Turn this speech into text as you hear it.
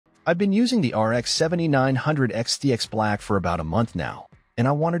I've been using the RX 7900 XTX Black for about a month now, and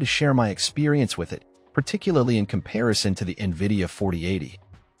I wanted to share my experience with it, particularly in comparison to the Nvidia 4080.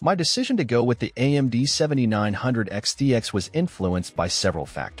 My decision to go with the AMD 7900 XTX was influenced by several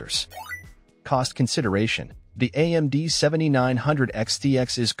factors. Cost consideration. The AMD 7900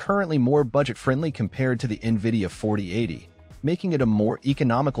 XTX is currently more budget-friendly compared to the Nvidia 4080, making it a more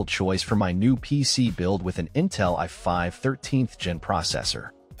economical choice for my new PC build with an Intel i5 13th Gen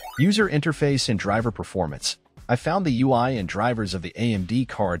processor. User interface and driver performance. I found the UI and drivers of the AMD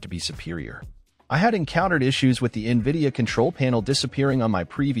card to be superior. I had encountered issues with the Nvidia control panel disappearing on my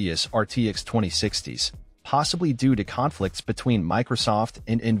previous RTX 2060s, possibly due to conflicts between Microsoft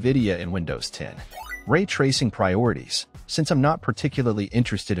and Nvidia in Windows 10. Ray tracing priorities. Since I'm not particularly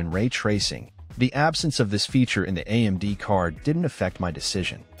interested in ray tracing, the absence of this feature in the AMD card didn't affect my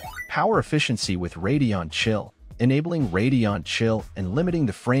decision. Power efficiency with Radeon Chill. Enabling Radeon Chill and limiting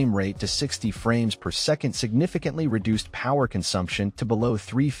the frame rate to 60 frames per second significantly reduced power consumption to below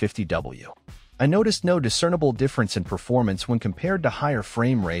 350W. I noticed no discernible difference in performance when compared to higher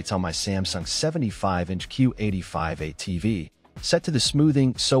frame rates on my Samsung 75-inch Q85A TV, set to the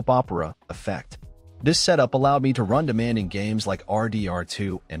smoothing soap opera effect. This setup allowed me to run demanding games like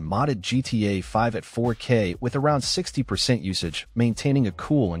RDR2 and modded GTA 5 at 4K with around 60% usage, maintaining a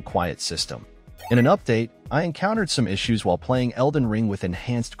cool and quiet system. In an update, I encountered some issues while playing Elden Ring with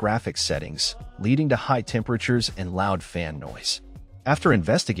enhanced graphics settings, leading to high temperatures and loud fan noise. After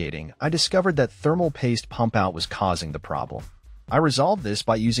investigating, I discovered that thermal paste pump-out was causing the problem. I resolved this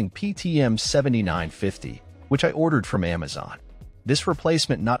by using PTM 7950, which I ordered from Amazon. This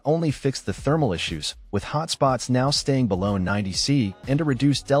replacement not only fixed the thermal issues, with hotspots now staying below 90°C and a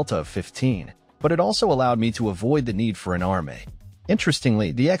reduced delta of 15, but it also allowed me to avoid the need for an RMA.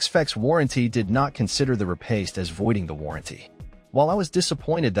 Interestingly, the XTX warranty did not consider the repaste as voiding the warranty. While I was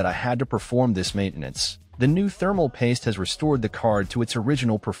disappointed that I had to perform this maintenance, the new thermal paste has restored the card to its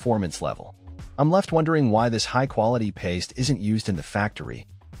original performance level. I'm left wondering why this high-quality paste isn't used in the factory,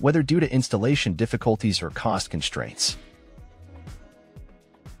 whether due to installation difficulties or cost constraints.